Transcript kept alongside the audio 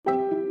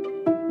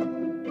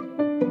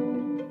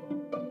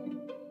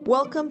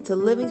Welcome to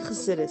Living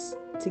Chassidus.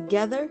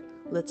 Together,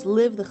 let's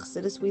live the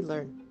Chassidus we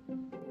learn.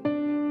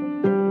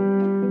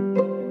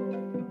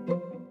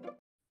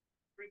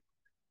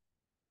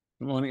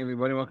 Good morning,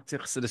 everybody. Welcome to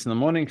Chassidus in the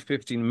morning.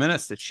 15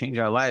 minutes to change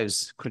our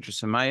lives.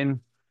 Kuntres and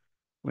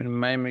when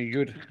Mayim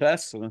Yud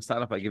Ches, we're going to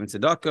start off by giving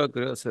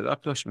tzedakah.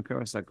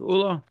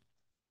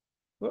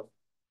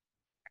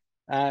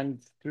 And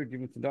through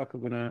giving tzedakah,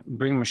 we're going to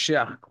bring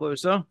Mashiach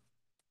closer.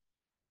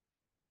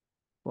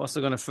 We're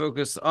also going to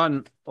focus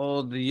on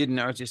all the yidden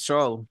Eretz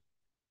Yisroel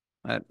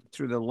that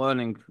through the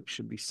learning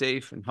should be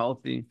safe and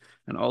healthy,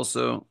 and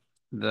also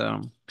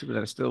the people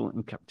that are still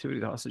in captivity,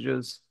 the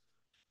hostages,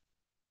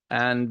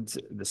 and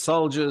the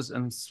soldiers,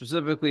 and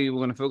specifically we're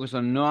going to focus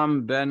on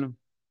Noam ben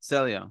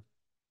Tzelya.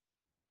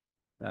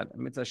 That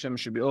Mitzvah Hashem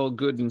should be all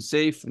good and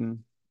safe and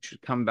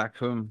should come back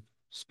home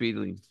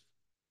speedily.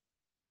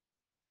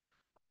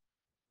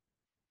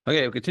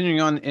 Okay, we're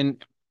continuing on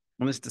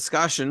this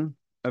discussion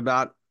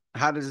about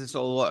how does this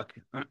all work.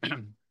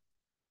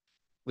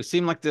 We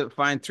seem like to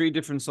find three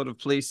different sort of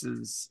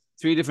places,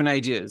 three different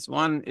ideas.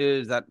 One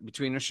is that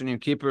between Rosh and Yom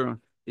Kippur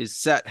is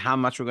set how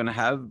much we're going to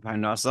have by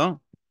Nasa.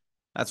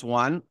 That's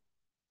one.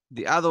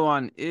 The other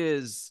one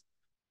is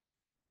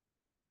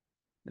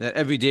that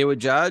every day would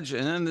judge.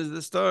 And then there's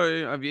the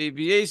story of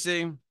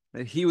Yeviyese,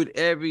 that he would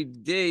every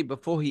day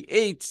before he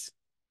ate,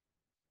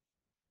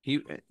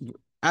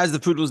 as the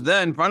food was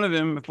there in front of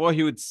him, before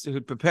he would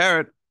prepare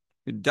it,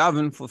 he'd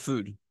daven for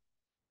food.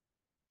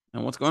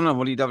 And what's going on?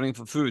 What are you davening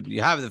for food?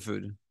 You have the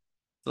food.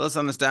 So let's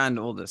understand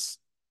all this.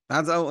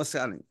 That's all we're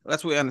understanding.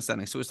 That's what we're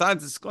understanding. So we're starting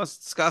to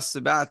discuss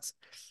about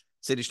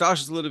Seder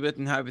Shtashis a little bit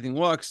and how everything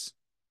works,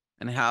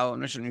 and how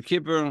Rosh and Yom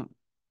Kippur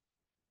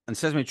and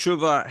Sesame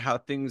Tshuva, how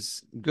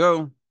things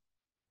go,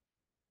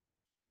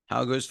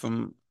 how it goes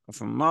from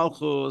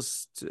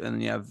Malchus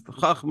and you have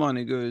Chachma, and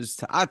it goes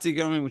to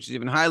Atigam, which is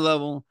even high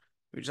level,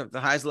 which is up to the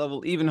highest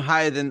level, even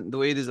higher than the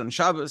way it is on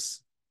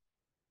Shabbos.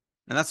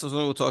 And that's what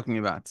we're talking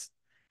about.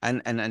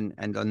 And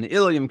on the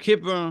Il Yom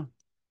Kippur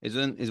is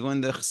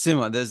when the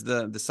Chesima, there's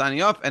the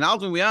signing up. And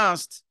ultimately we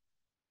asked,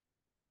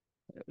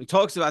 it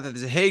talks about that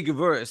there's a Hey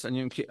verse on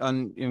Yom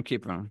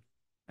Kippur.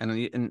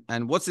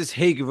 And what's this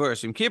Hey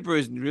verse? Yom Kippur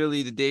is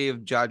really the day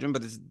of judgment,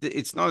 but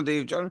it's not a day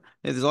of judgment.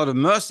 There's a lot of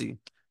mercy.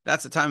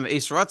 That's the time of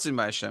Eis Ratzin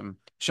by Hashem.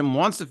 Hashem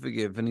wants to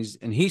forgive, and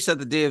he said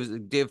the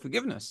day of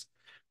forgiveness.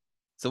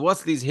 So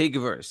what's these Hey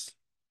verse?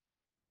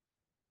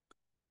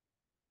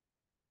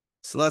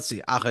 So let's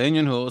see. So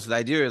the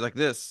idea is like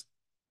this.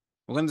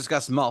 We're going to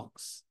discuss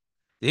Malchus.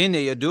 The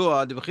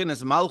Yadua, the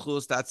Bechinas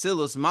Malchus, the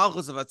Atzilus,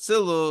 Malchus of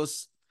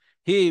Atzilus,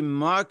 he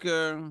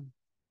marker,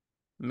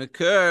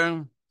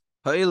 Meker,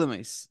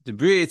 Ha'ilamis, the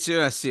Bri Yitzir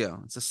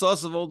Asiyah. It's the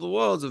source of all the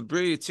worlds of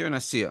Bri Yitzir and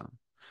Asiyah.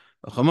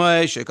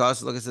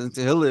 Like it says in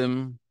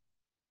Tehillim,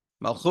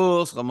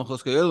 Malchus,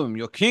 Malchus Ka'ilim.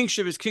 Your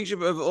kingship is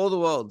kingship over all the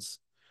worlds.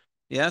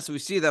 Yeah, so we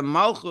see that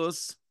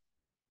Malchus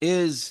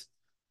is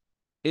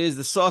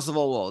the source of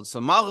all worlds. So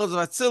Malchus of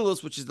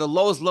Atzilus, which is the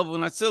lowest level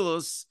in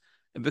Atzilus,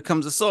 it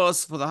becomes a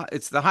source for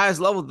it's the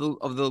highest level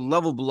of the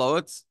level below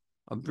it,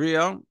 of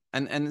Bria,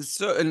 and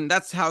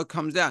that's how it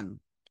comes down.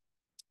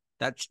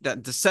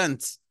 That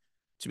descent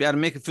to be able to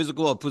make a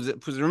physical world.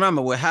 Because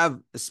remember, we have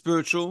the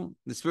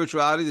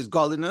spirituality, there's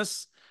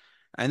godliness,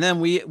 and then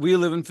we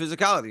live in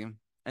physicality.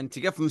 And to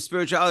get from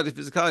spirituality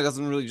to physicality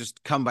doesn't really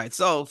just come by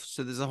itself.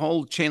 So there's a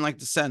whole chain-like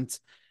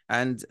descent,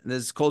 and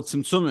there's called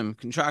tzimtzumim,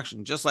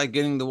 contraction, just like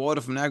getting the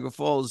water from Niagara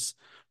Falls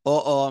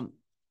or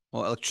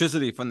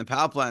electricity from the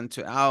power plant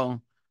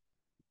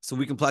so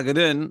we can plug it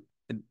in.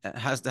 It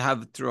has to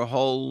have through a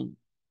whole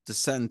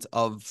descent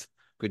of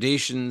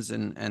gradations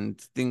and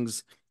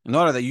things in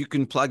order that you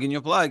can plug in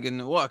your plug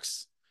and it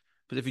works.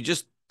 But if you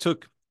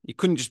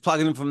couldn't just plug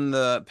it in from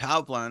the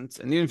power plant,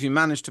 and even if you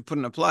managed to put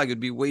in a plug,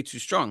 it'd be way too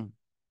strong.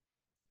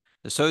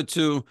 So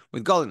too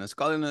with godliness.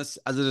 Godliness,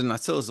 as it is in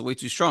Atzilus, is way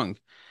too strong.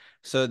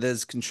 So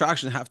there's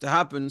contraction have to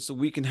happen so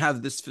we can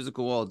have this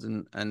physical world.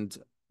 And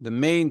the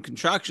main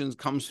contractions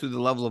comes through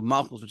the level of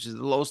Malchus, which is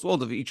the lowest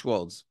world of each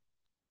world.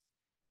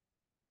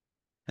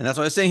 And that's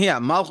what I'm saying here.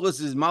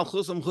 Malchus is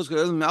Malchus is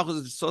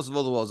the source of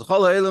all the worlds. The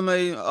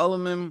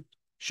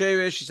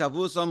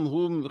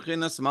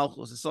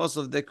source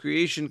of their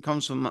creation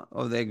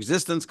of their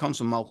existence comes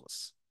from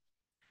Malchus.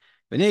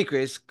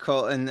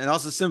 And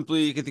also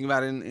simply you can think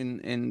about it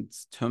in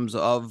terms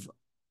of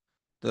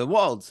the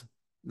world,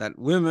 that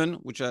women,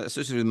 which are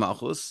associated with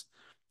Malchus,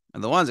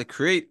 are the ones that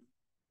create.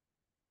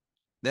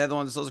 They're the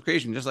ones the source of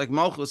creation, just like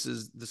Malchus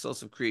is the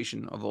source of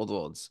creation of all the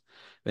worlds.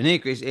 And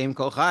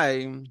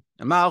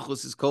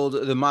Malchus is called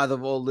the mother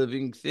of all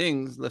living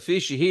things.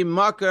 Lafishi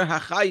makar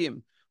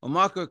hachayim or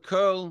makar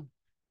kol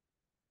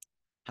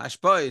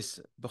hashpais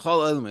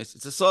b'chol elmes.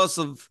 It's the source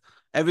of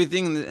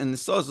everything and the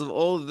source of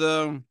all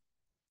the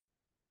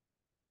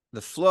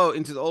flow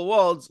into the all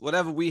worlds.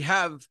 Whatever we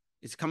have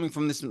is coming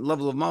from this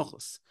level of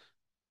Malchus.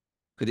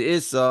 It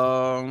is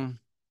the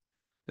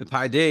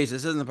Pardes, it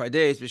says in the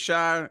Pardes,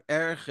 Bishar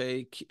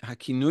Erech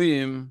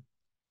Hakinuyim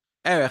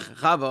Erech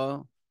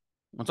Chava.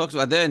 One talks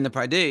about that in the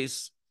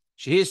Pardes.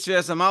 Shehi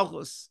Sfiras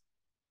Malchus.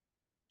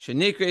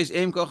 Shenikres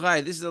Eim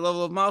Kochai. This is the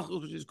level of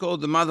Malchus, which is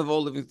called the mother of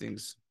all living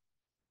things.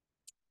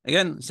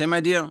 Again, same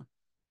idea.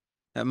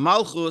 That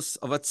Malchus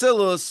of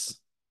Atzilus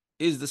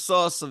is the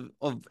source of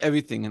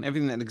everything and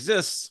everything that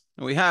exists.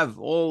 And we have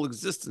all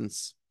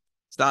existence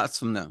starts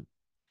from there.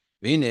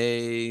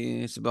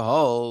 Vine, so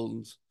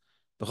behold,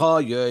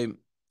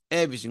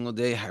 every single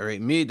day, Hare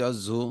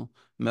Midazu,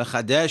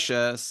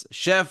 Mechadeshes,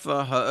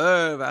 Shefa,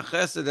 Ha'er,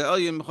 V'achesed,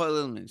 Elyon,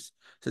 Mechol Ilmis.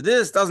 So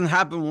this doesn't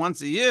happen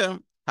once a year,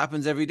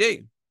 happens every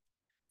day.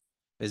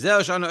 This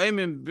is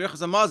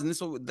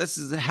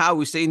how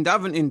we say in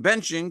Davin, in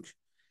benching,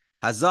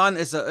 Hazan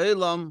is a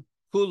Elam,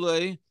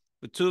 Kulei,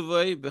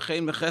 Betuvei,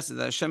 Bechein, Bechesed,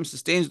 that Hashem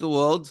sustains the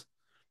world.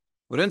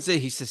 We don't say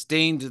he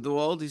sustained the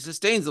world, he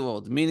sustains the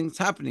world, meaning it's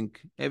happening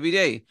every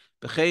day.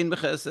 Bechein,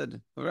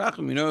 Bechesed,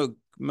 Barachim,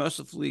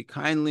 mercifully,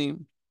 kindly.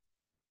 And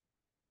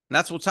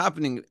that's what's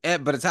happening,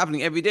 but it's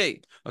happening every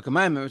day. Like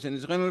I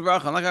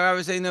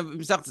was saying,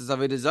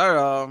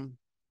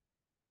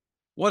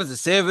 what does it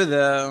say over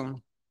there?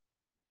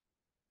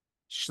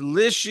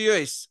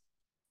 Shlishiyos,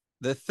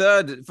 the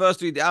first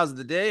 3 hours of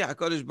the day,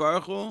 HaKadosh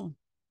Baruch Hu,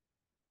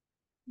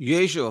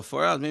 Yeshu,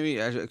 4 hours, maybe,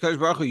 HaKadosh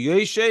Baruch Hu,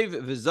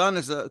 Yeshev, V'zan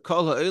is a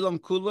kol ha'elam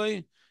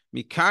kuloi,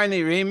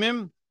 mikarne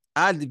reimim,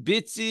 ad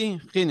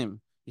bitzi chinim.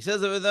 He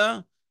says over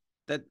there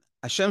that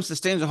Hashem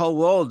sustains the whole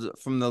world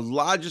from the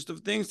largest of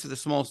things to the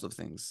smallest of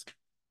things.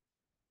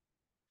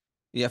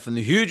 Yeah, from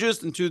the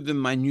hugest into the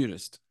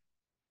minutest.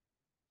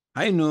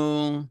 I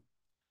know.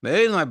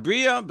 Be'elam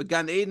ha'briya,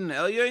 began Eden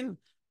elyon,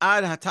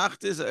 ad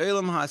hatachtis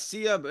ha'elam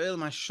ha'asiya,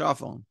 be'elam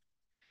ha'shafon.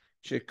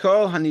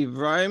 Shekol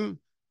hanivraim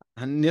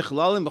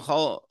hanichlalim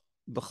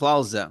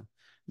b'chlal zeh.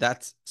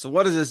 That's, so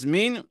what does this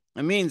mean?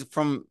 It means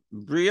from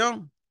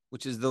Bria,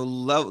 which is the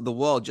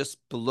world just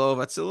below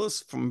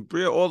Atzilus, from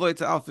Bria all the way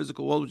to our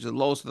physical world, which is the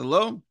lowest of the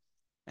low,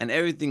 and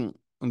everything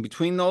in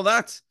between all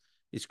that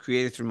is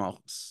created through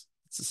Malchus.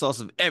 It's the source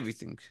of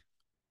everything.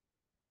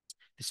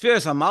 The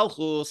spheres are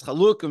Malchus,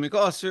 Chalukim, we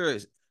call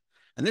spheres.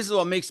 And this is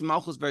what makes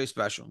Malchus very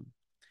special.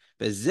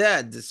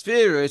 Bezed, the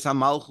spheres are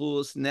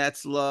Malchus,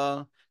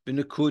 Netzla,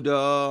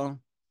 Binekuda.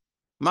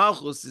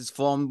 Malchus is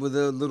formed with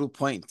a little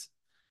point.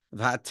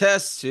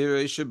 V'hates,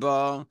 spheres,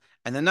 Sheba,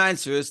 and the 9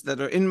 spheres that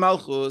are in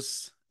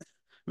Malchus.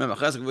 Remember,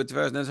 Chesed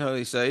V'Tiferes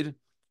necessarily said,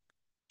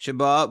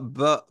 Sheba,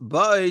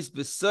 Ba'is,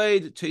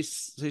 beside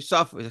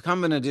Tosafos, it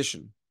come in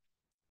addition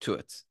to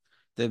it.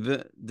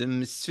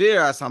 The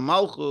spheres are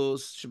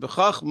Malchus, Sheba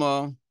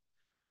Chachma,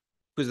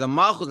 because the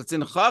Malchus that's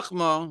in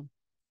Chachma,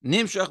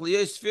 Nimshach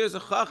liyesh spheres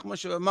of Chachma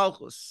Sheba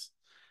Malchus.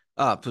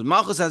 Because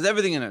Malchus has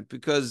everything in it,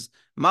 because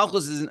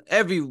Malchus is in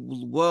every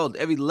world,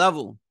 every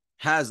level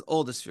has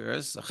all the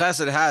spheres.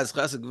 Chesed has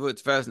Chesed Gvur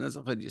Tferes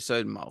Netzach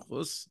Yesod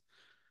Malchus,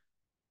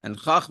 and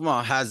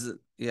Chachma has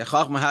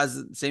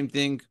the same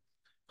thing.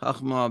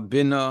 Chachma,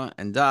 Bina,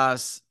 and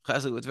Das,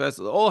 Chesed Gvur Tferes,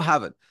 they all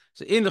have it.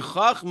 So in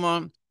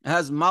Chachma it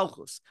has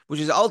Malchus, which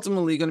is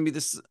ultimately going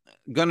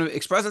to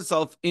express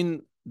itself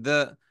in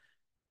the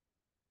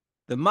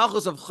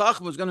Malchus of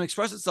Chachma is going to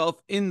express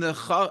itself in the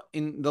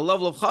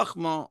level of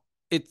Chachma.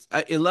 It's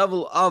a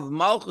level of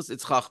Malchus,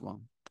 it's Chachma.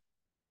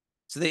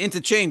 So they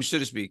interchange, so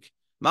to speak.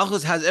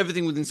 Malchus has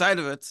everything within inside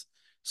of it.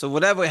 So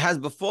whatever it has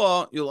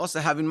before, you'll also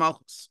have in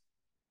Malchus.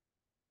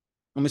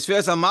 Malchus,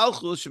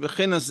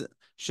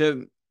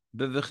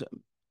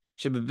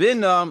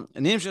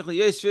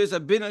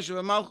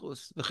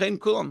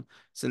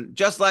 so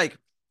just like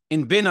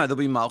in Bina there'll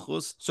be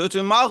Malchus, so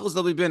to Malchus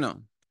there'll be Bina.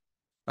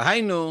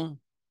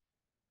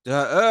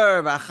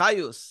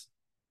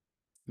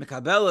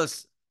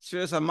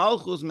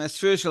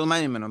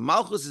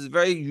 Malchus is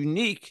very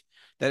unique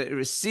that it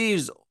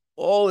receives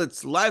all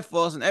its life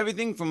force and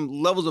everything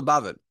from levels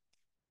above it.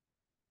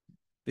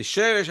 And the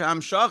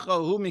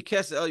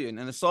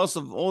source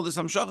of all this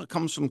Hamshacha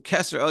comes from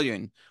Keser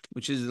Elyon,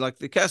 which is like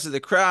the Keser, the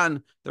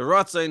crown, the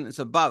Ratzain, it's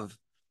above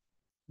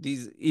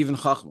these even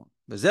Chachma.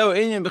 And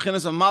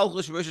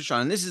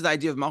this is the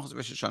idea of Malchus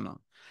Rosh Hashanah.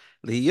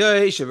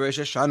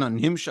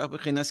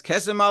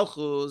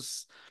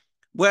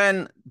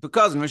 When,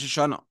 because in Rosh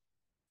Hashanah,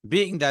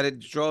 being that it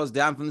draws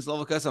down from this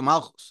level of Keser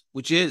Malchus,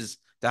 which is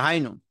the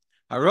Hainu,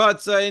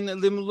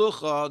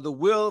 the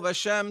will of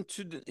Hashem,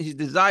 his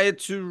desire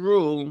to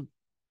rule,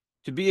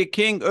 to be a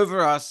king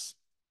over us,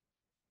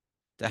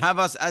 to have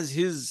us as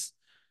his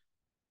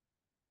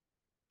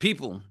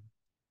people.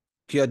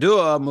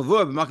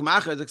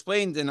 Is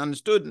explained and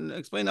understood and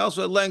explained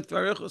also at length.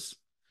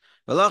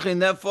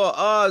 Therefore,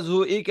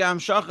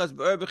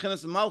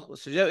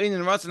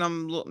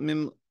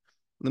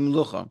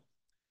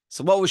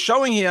 so what we're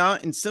showing here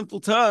in simple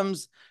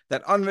terms,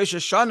 that on Rosh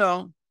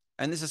Hashanah,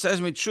 and this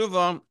assessment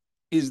Tshuva,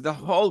 is the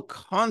whole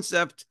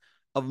concept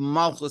of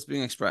Malchus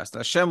being expressed.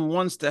 Hashem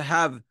wants to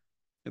have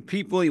the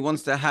people, he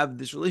wants to have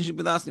this relationship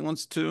with us, and he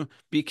wants to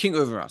be king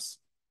over us.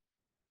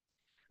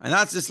 And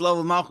that's this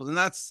level of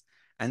Malchus,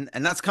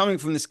 and that's coming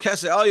from this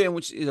Keser Elyon,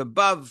 which is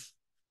above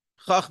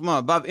Chachma,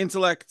 above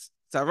intellect.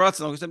 It's our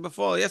Ratzon, like we said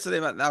before, yesterday,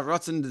 about our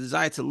Ratzon, the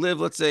desire to live,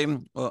 let's say,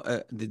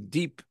 or the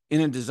deep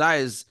inner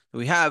desires that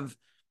we have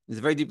is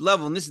a very deep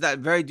level, and this is that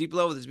very deep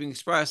level that's being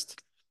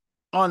expressed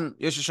on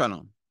Rosh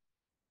Hashanah.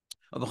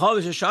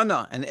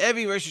 And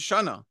every Rosh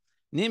Hashanah,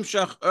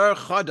 Nimshach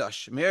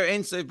Chadash, Meir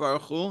Ein Sof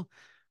Baruch Hu,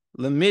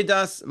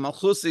 Lemidas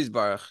Malchusis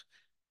Baruch.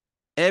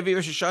 Every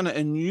Rosh Hashanah,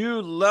 a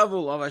new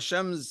level of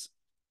Hashem's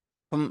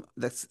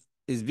that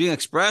is being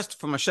expressed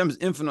from Hashem's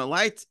infinite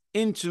light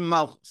into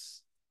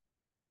Malchus.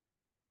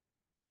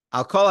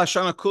 I'll call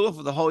Hashanah Kula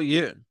for the whole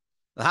year.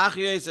 The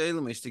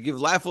Hachiyah is to give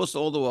life force to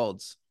all the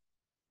worlds,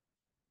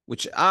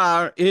 which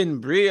are in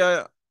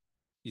Bria,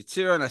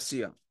 Yitzira, and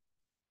Asiya.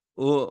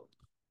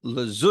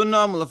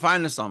 Lezunam,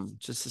 lefainasam,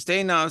 to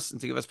sustain us and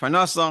to give us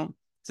parnasam.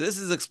 So this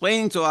is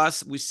explaining to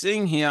us, we're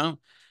seeing here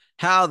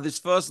how this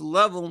first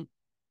level.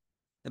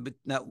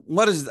 Now,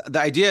 what is the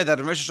idea that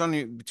in Rosh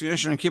Hashanah, between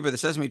Rosh Hashanah and Kippur, the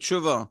Sesame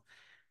Tshuva,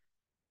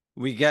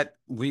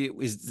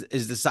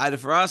 is decided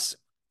for us?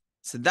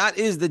 So that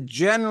is the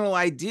general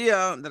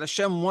idea that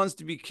Hashem wants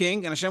to be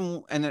king, and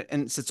Hashem and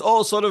it's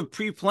all sort of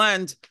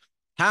pre-planned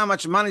how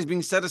much money is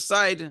being set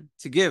aside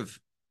to give,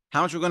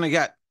 how much we're going to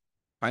get,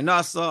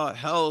 parnasa,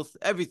 health,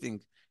 everything.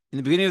 In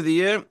the beginning of the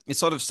year, it's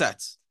sort of set.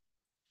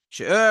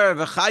 Shiur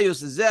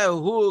v'chayus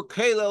zehu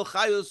kelel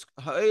chayus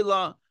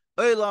ha'ela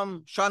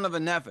olam shana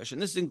v'nefesh,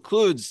 and this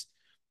includes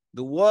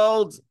the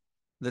world,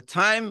 the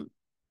time,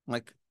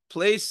 like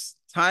place,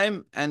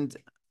 time, and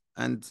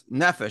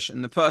nefesh,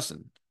 and the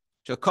person.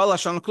 Shekol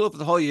Hashanah Kula for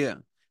the whole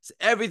year. So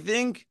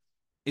everything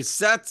is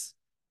set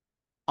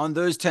on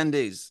those 10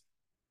 days.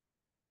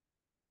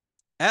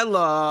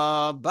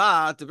 Ella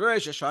bat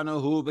Rosh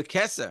Hashanah hu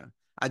bekeser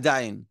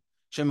adayin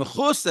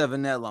shemechusa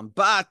v'nelam.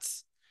 But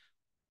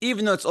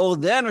even though it's all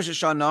there in Rosh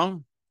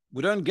Hashanah,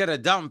 we don't get a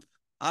dump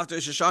after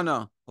Rosh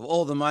Hashanah of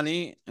all the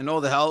money and all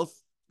the health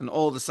and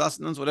all the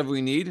sustenance, whatever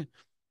we need.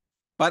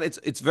 But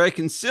it's very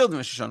concealed in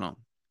Rosh Hashanah.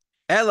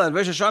 Ella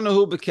Rosh Hashanah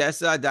hu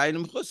bekeser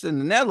adayin mechusa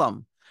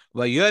v'nelam.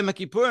 V'yom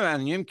Kippur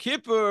and Yom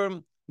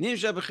Kippur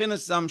nimsha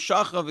b'chinas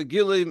hamshacha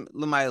v'gilui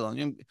l'mayla.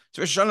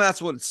 So Rosh Hashanah,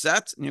 that's what it's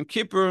set. And Yom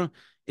Kippur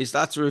is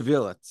starts to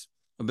reveal it.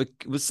 With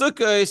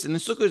Sukkos, and the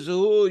Sukkos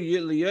hu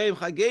l'yom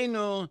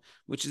chagenu,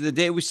 which is the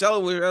day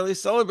we're really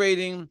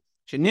celebrating.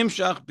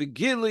 Shenimshach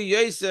b'gilui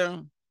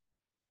yoser,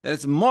 that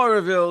it's more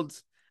revealed.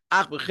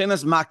 Ach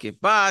b'chinas makif,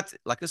 but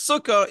like a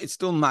sukkah, it's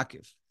still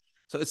makif.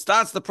 So it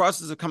starts the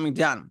process of coming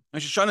down.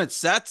 Rosh Hashanah, it's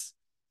set,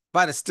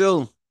 but it's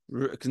still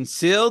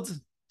concealed,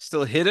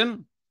 still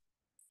hidden.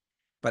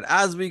 But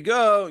as we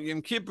go,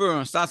 Yom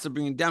Kippur starts to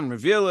bring it down,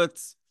 reveal it,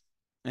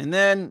 and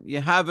then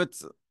you have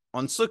it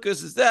on Sukkot,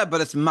 it's there,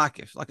 but it's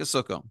makif, like a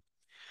sukkah.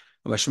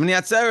 Shmini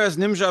Atzeres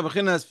nimsha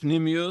b'chinas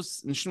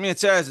pnimius, and Shmini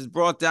Atzeres is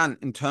brought down,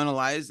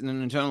 internalized in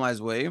an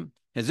internalized way.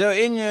 Hezer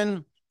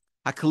inyan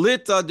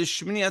haklita de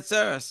Shmini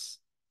Atzeres.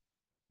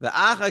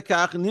 Ve'achar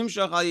kach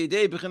nimshach al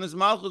yidei b'chinas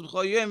malchus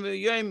b'chol yom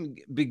v'yom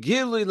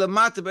b'gilui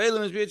lamata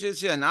b'elam is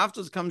b'yitzir, and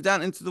afterwards comes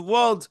down into the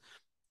world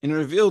in a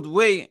revealed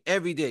way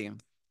every day.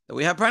 That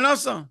we have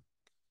parnasa.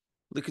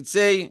 We could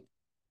say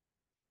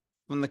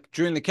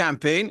during the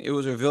campaign it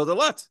was revealed a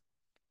lot,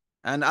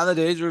 and other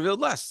days revealed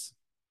less.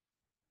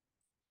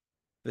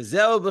 And this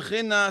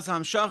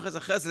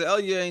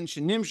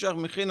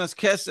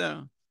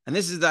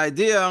is the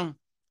idea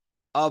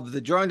of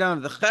the drawing down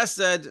of the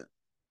chesed,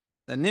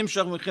 the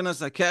nimshach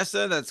mechinas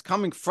hakeser, that's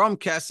coming from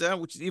keser,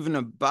 which is even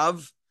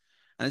above,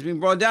 and it's being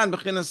brought down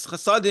bechinas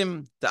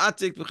chasadim, the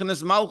atik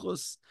bechinas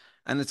malchus,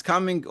 and it's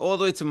coming all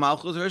the way to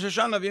malchus, Rosh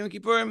Hashanah, Yom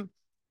Kippurim,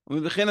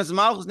 bechinas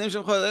malchus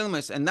nimshach chol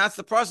elmes, and that's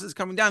the process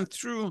coming down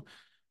through,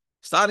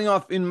 starting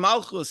off in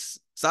malchus,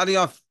 starting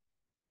off,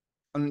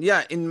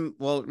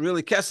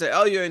 really keser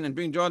elyon, and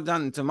being drawn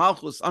down into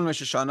malchus on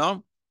Rosh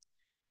Hashanah,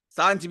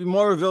 starting to be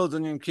more revealed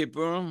on Yom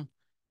Kippur.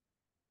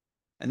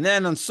 And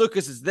then on Sukkot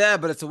it's there,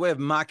 but it's a way of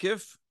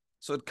makif.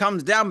 So it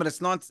comes down, but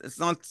it's not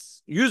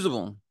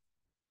usable.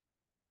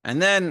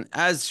 And then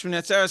as Shmini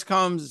Atzeres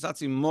comes, it's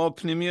actually more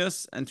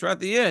pnimius, and throughout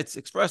the year it's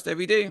expressed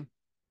every day.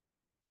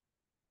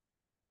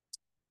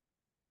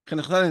 Yeah,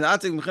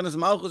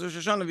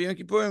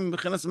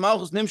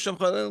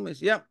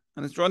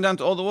 and it's drawn down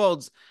to all the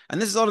worlds.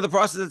 And this is sort of the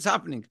process that's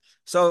happening.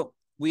 So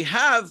we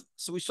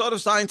sort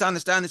of starting to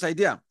understand this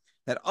idea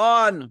that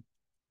on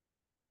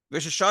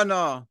Rosh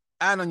Hashanah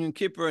and on Yom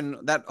Kippur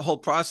and that whole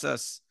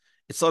process,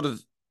 it's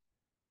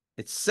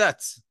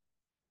set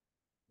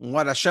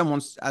what Hashem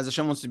wants, as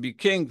Hashem wants to be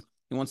king,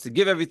 he wants to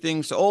give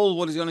everything. So all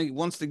what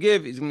wants to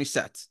give is going to be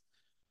set.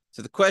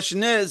 So the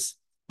question is,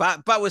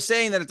 but we're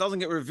saying that it doesn't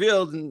get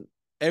revealed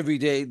every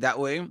day that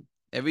way.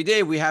 Every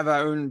day we have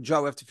our own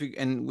job, we have to figure,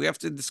 and we have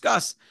to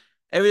discuss.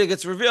 Every day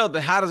gets revealed,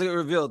 but how does it get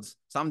revealed?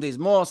 Some days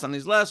more, some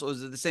days less, or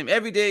is it the same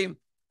every day?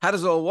 How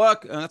does it all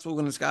work? And that's what we're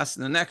going to discuss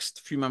in the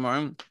next few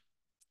memorim.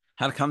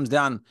 How it comes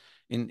down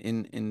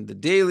in the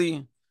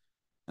daily,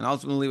 and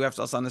ultimately we have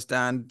to also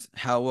understand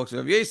how it works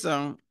with Rav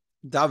Yisrael,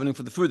 davening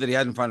for the food that he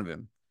had in front of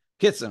him.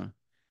 Kitzer,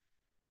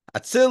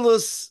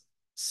 Atzilus,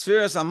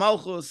 Spheres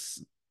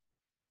HaMalchus,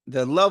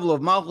 the level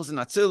of Malchus in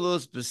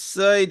Atzilus,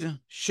 beside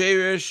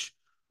Sheirish,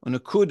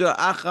 Unakuda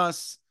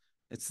Achas,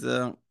 it's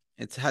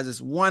it has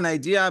this one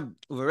idea.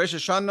 Rosh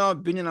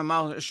Hashanah, Binyan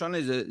HaMalchus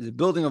Hashanah is a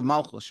building of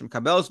Malchus. Shem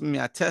Kabels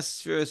Miates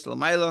Spheres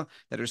L'Mayla,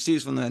 that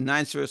receives from the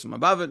 9 spheres from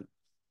above it.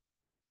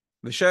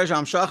 The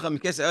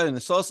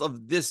source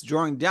of this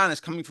drawing down is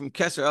coming from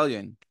Keser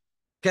Elyon,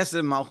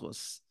 Keser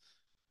Malchus,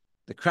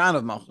 the crown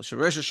of Malchus.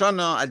 Rosh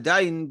Hashanah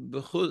Adayin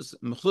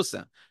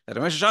Mechusa, that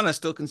Rosh Hashanah is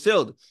still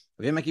concealed.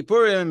 Yom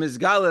Kippurim is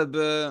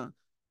Galeb,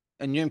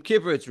 and Yom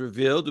Kippur it's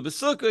revealed.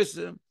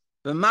 B'Sukkos,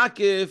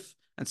 B'Makif,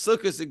 and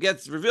Sukkos it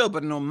gets revealed,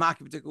 but in no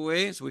Makif particular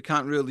way, so we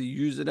can't really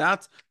use it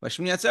out. But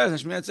Shmini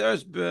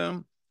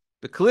Atzeres,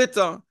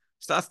 B'Klita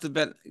starts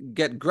to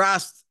get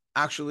grasped.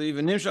 Actually,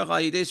 even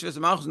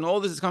and all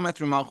this is coming out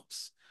through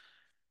Malchus.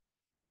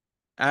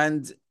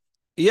 And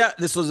yeah,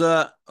 this was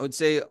I would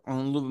say, on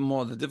a little bit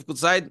more the difficult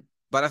side,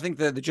 but I think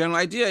that the general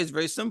idea is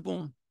very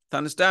simple to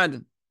understand.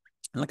 And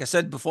like I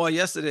said before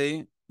yesterday,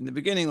 in the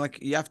beginning, like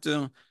you have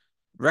to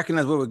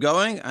recognize where we're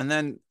going and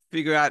then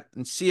figure out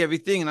and see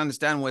everything and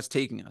understand where it's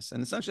taking us.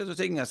 And essentially, that's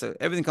what's taking us. So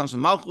everything comes from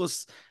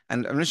Malchus,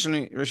 and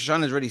originally Rosh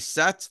Hashanah is already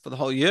set for the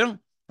whole year.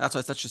 That's why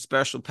it's such a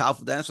special,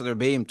 powerful dance. So the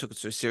Rebbeim took it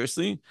so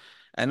seriously.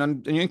 And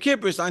on Yom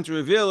Kippur, it's time to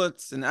reveal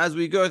it. And as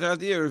we go throughout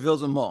the year, it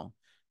reveals them more.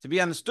 To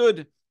be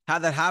understood how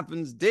that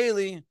happens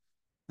daily,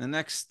 the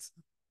next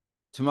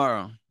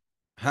tomorrow.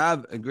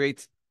 Have a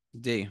great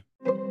day.